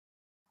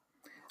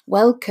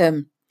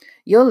Welcome.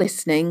 You're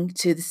listening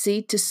to the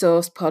Seed to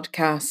Source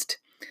podcast.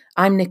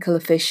 I'm Nicola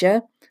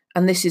Fisher,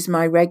 and this is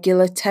my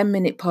regular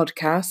 10-minute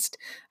podcast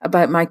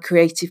about my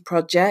creative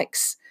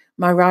projects,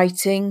 my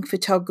writing,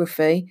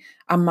 photography,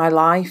 and my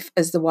life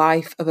as the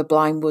wife of a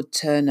blind wood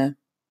turner.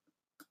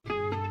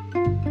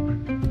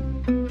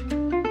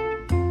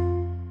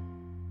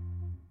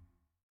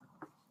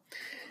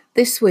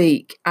 This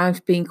week,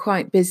 I've been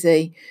quite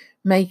busy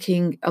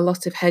making a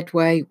lot of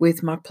headway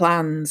with my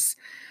plans.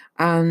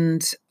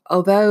 And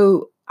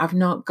although I've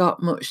not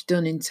got much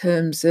done in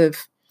terms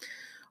of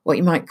what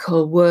you might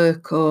call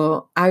work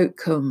or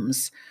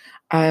outcomes,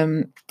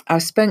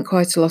 I've spent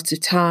quite a lot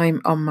of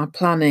time on my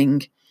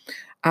planning,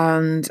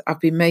 and I've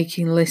been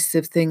making lists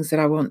of things that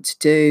I want to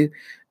do,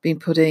 been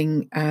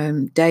putting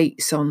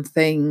dates on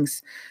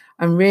things,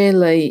 and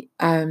really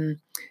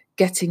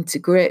getting to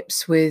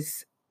grips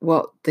with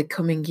what the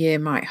coming year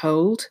might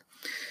hold.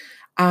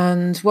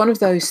 And one of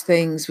those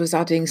things was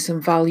adding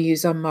some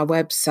values on my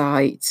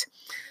website.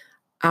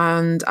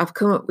 And I've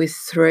come up with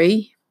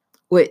 3,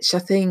 which I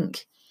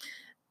think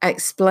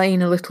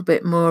explain a little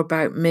bit more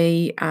about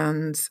me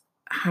and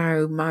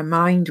how my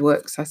mind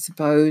works, I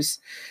suppose.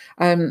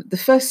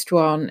 The first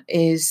one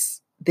is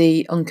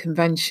the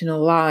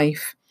unconventional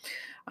life.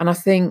 And I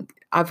think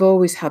I've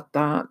always had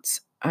that,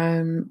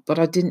 but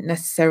I didn't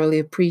necessarily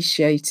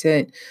appreciate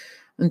it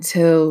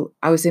until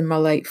I was in my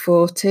late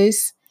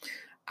 40s.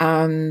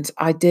 And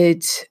I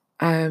did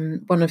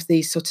one of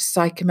these sort of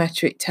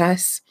psychometric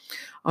tests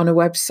on a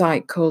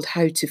website called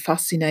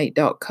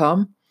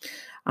howtofascinate.com.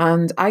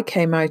 And I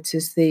came out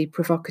as the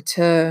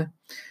provocateur,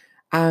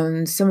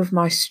 and some of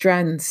my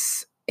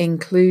strengths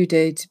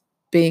included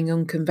being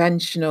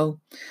unconventional.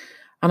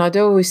 And I'd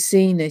always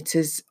seen it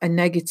as a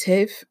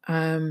negative.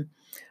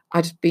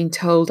 I'd been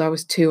told I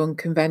was too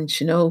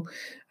unconventional,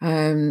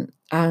 and,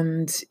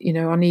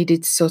 I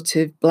needed to sort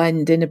of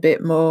blend in a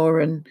bit more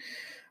and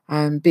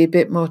be a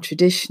bit more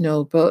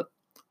traditional, but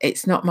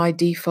it's not my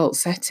default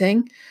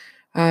setting.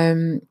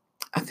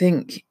 I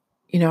think,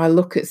 I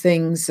look at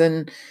things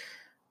and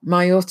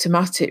my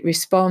automatic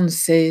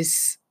response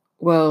is,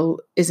 well,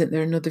 isn't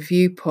there another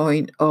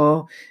viewpoint,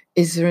 or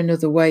is there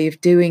another way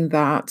of doing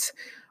that?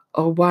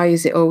 Or why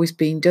is it always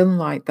being done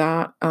like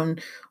that?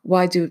 And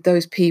why do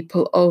those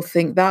people all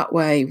think that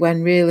way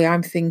when really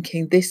I'm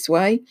thinking this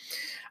way?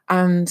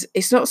 And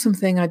it's not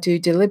something I do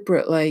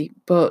deliberately,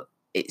 but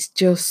it's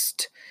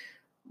just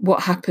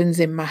what happens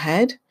in my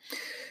head.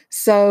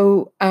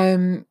 So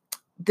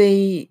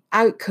the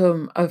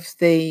outcome of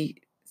the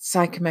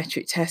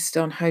psychometric test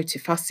on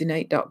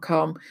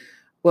howtofascinate.com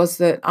was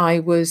that I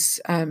was,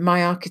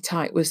 my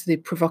archetype was the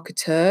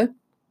provocateur.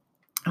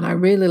 And I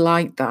really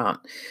liked that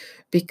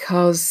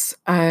because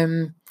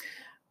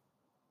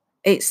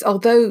it's,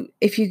 although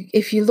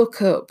if you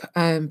look up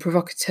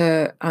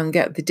provocateur and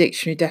get the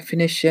dictionary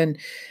definition,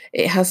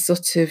 it has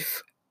sort of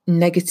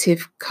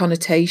negative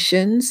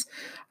connotations,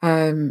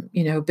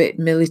 a bit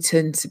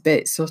militant, a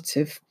bit sort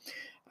of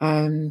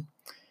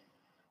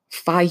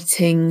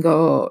fighting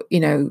or,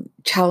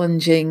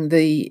 challenging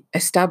the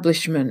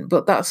establishment.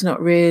 But that's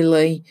not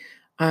really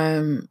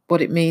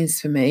what it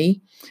means for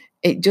me.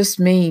 It just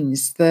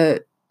means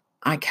that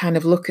I kind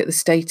of look at the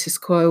status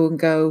quo and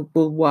go,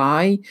 well,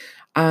 why?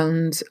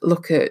 And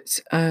look at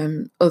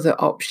other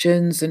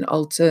options and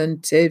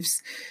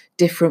alternatives,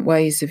 different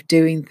ways of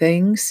doing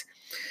things.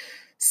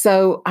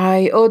 So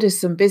I ordered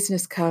some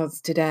business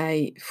cards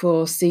today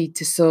for Seed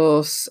to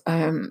Source.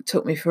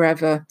 Took me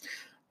forever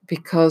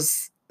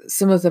because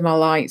some of them I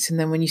liked, and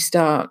then when you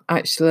start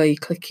actually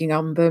clicking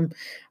on them,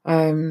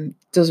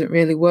 doesn't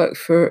really work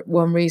for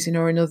one reason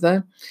or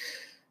another.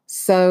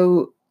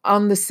 So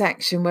on the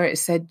section where it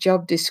said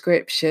job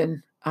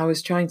description, I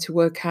was trying to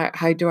work out,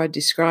 how do I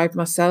describe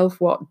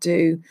myself? What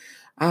do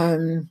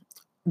I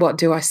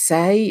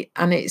say?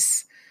 And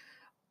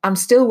I'm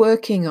still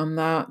working on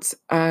that.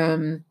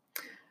 I'm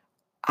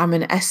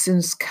an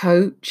essence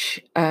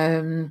coach.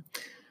 I'm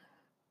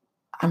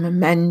a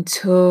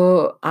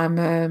mentor. I'm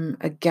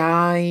a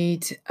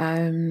guide.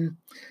 Can't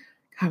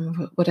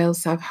remember what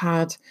else I've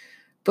had,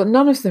 but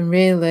none of them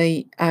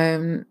really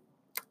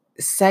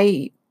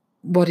say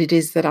what it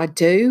is that I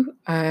do.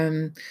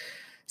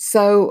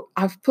 So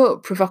I've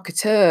put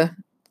provocateur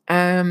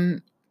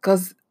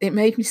because it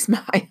made me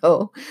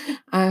smile.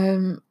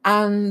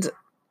 And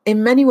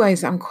in many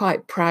ways, I'm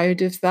quite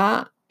proud of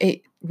that.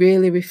 It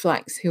really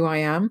reflects who I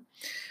am.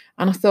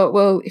 And I thought,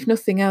 well, if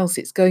nothing else,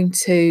 it's going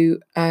to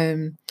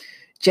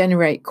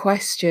generate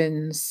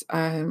questions.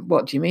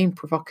 What do you mean,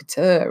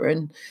 provocateur?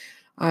 And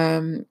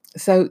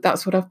so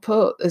that's what I've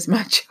put as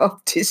my job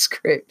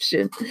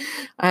description.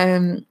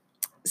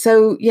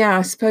 So, yeah,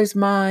 I suppose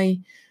for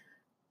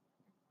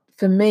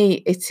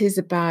me, it is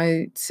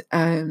about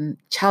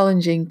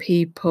challenging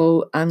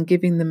people and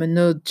giving them a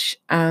nudge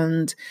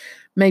and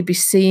maybe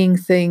seeing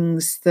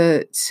things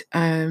that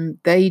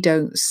they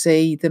don't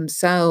see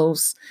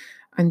themselves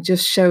and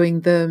just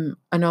showing them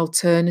an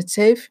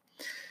alternative.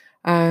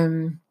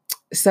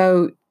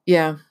 So,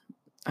 yeah,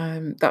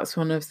 That's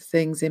one of the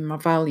things in my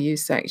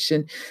values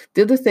section.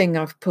 The other thing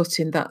I've put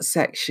in that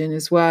section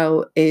as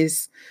well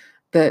is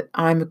that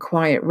I'm a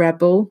quiet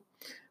rebel,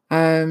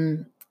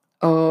 or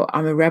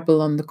I'm a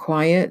rebel on the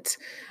quiet.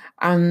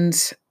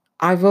 And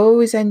I've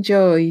always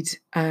enjoyed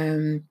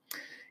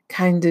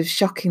kind of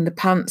shocking the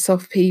pants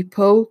off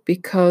people,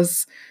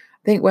 because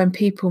I think when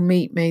people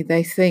meet me,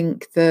 they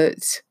think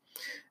that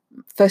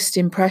first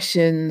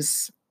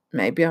impressions,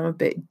 maybe I'm a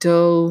bit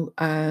dull.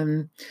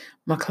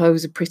 My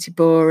clothes are pretty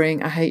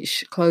boring. I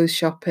hate clothes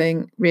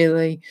shopping,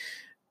 really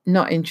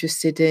not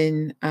interested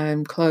in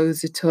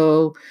clothes at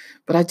all.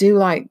 But I do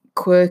like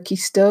quirky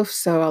stuff.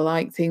 So I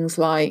like things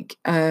like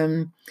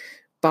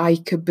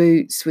biker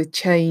boots with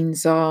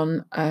chains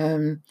on.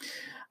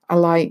 I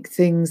like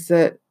things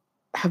that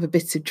have a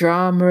bit of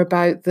drama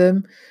about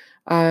them.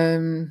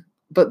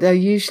 But they're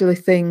usually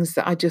things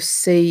that I just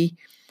see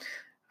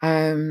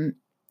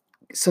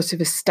sort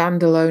of as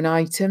standalone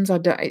items. I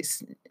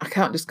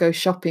can't just go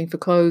shopping for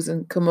clothes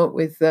and come up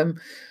with them.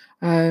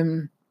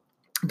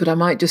 But I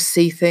might just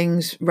see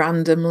things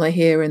randomly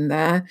here and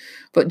there.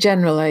 But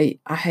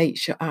generally, I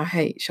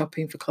hate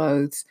shopping for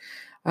clothes.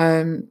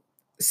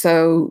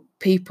 So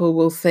people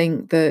will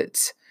think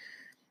that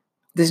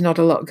there's not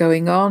a lot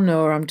going on,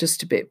 or I'm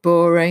just a bit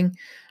boring.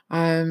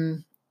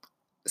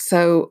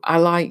 So I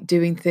like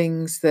doing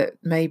things that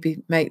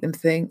maybe make them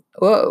think,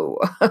 whoa.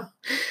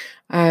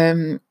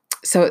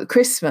 So at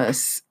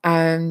Christmas,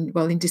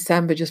 in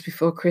December, just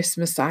before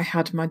Christmas, I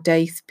had my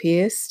daith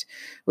pierced,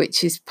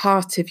 which is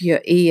part of your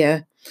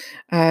ear,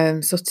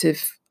 sort of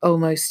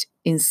almost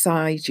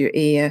inside your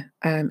ear,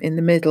 in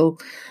the middle.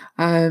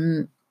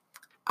 And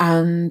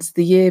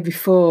the year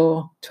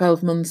before,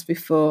 12 months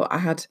before, I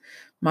had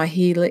my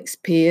helix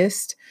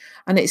pierced.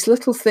 And it's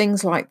little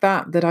things like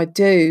that I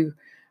do,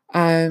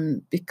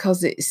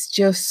 because it's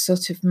just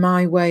sort of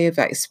my way of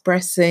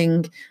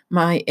expressing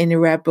my inner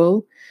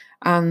rebel.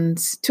 And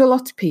to a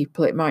lot of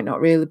people, it might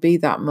not really be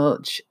that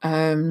much,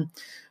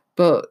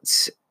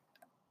 but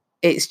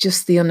it's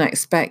just the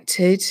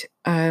unexpected.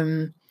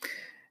 A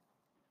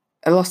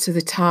lot of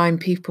the time,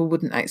 people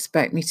wouldn't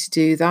expect me to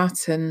do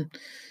that. And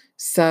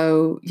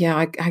so, yeah,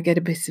 I get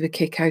a bit of a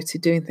kick out of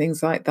doing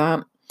things like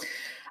that.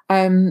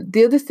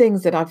 The other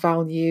things that I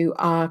value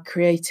are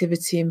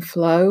creativity and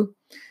flow.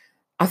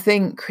 I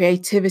think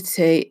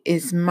creativity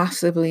is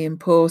massively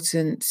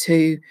important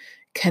to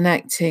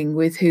connecting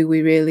with who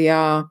we really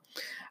are,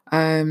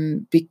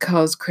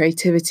 because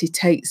creativity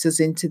takes us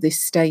into this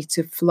state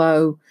of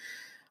flow.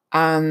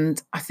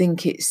 And I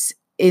think it's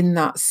in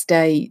that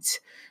state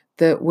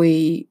that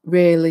we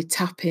really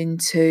tap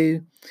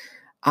into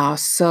our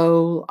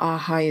soul, our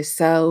higher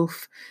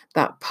self,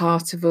 that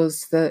part of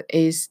us that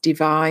is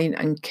divine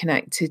and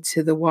connected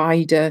to the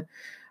wider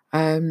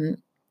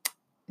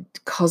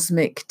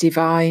cosmic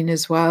divine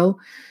as well.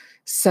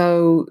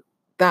 So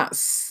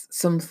that's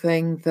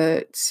something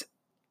that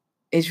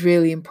is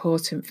really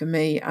important for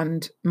me.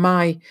 And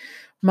my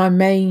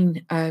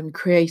main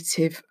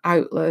creative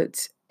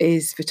outlet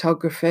is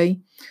photography,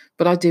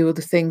 but I do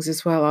other things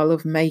as well. I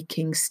love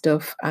making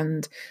stuff,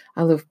 and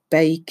I love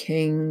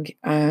baking,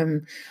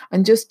 and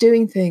just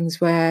doing things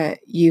where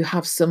you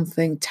have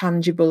something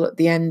tangible at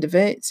the end of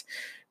it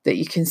that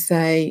you can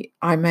say,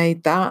 I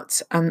made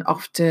that. And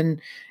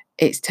often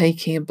it's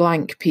taking a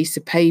blank piece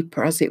of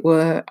paper, as it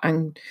were,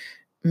 and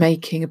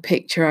making a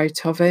picture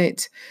out of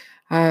it.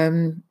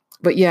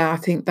 But yeah, I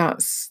think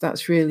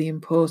that's really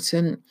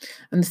important.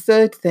 And the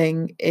third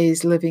thing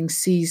is living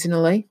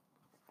seasonally.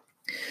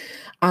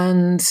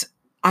 And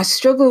I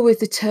struggle with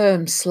the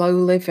term slow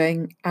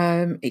living.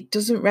 It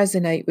doesn't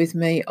resonate with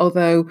me,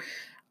 although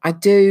I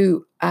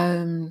do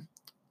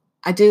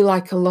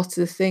like a lot of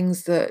the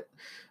things that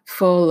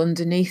fall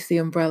underneath the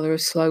umbrella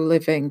of slow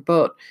living.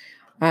 But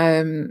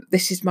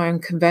this is my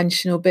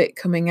unconventional bit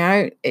coming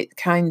out. It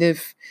kind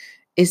of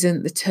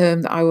isn't the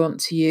term that I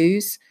want to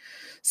use.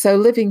 So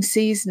living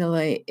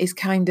seasonally is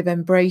kind of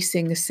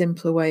embracing a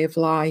simpler way of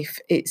life.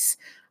 It's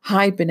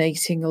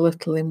hibernating a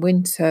little in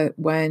winter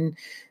when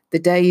the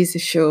days are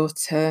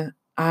shorter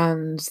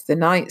and the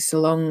nights are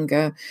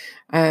longer.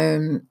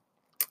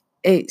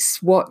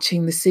 It's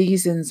watching the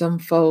seasons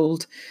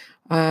unfold,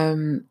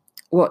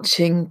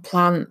 watching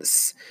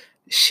plants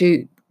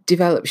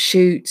develop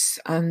shoots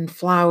and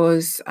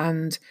flowers,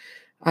 and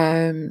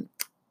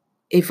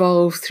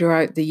evolve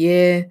throughout the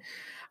year.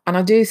 And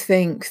I do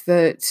think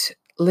that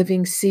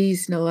living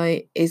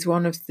seasonally is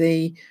one of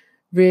the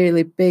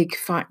really big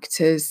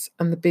factors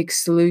and the big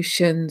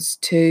solutions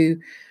to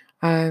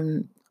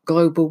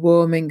global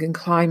warming and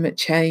climate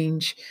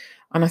change.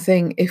 And I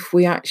think if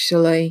we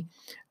actually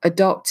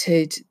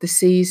adopted the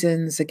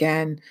seasons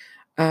again,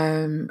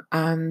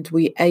 and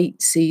we ate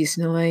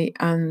seasonally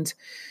and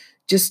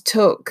just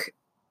took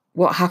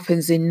what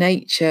happens in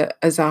nature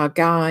as our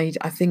guide,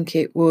 I think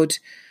it would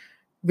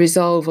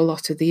resolve a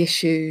lot of the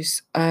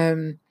issues.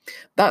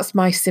 That's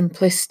my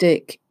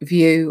simplistic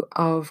view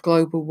of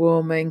global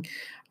warming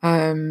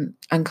and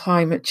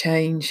climate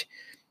change.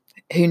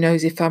 Who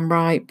knows if I'm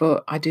right,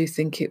 but I do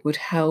think it would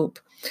help.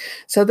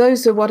 So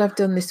those are what I've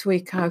done this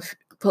week. I've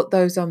put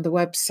those on the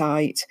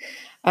website.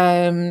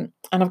 And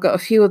I've got a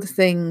few other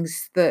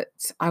things that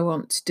I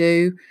want to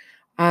do.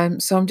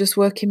 So I'm just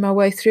working my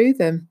way through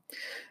them.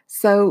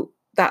 So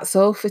that's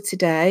all for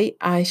today.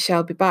 I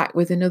shall be back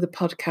with another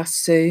podcast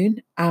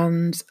soon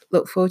and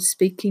look forward to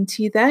speaking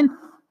to you then.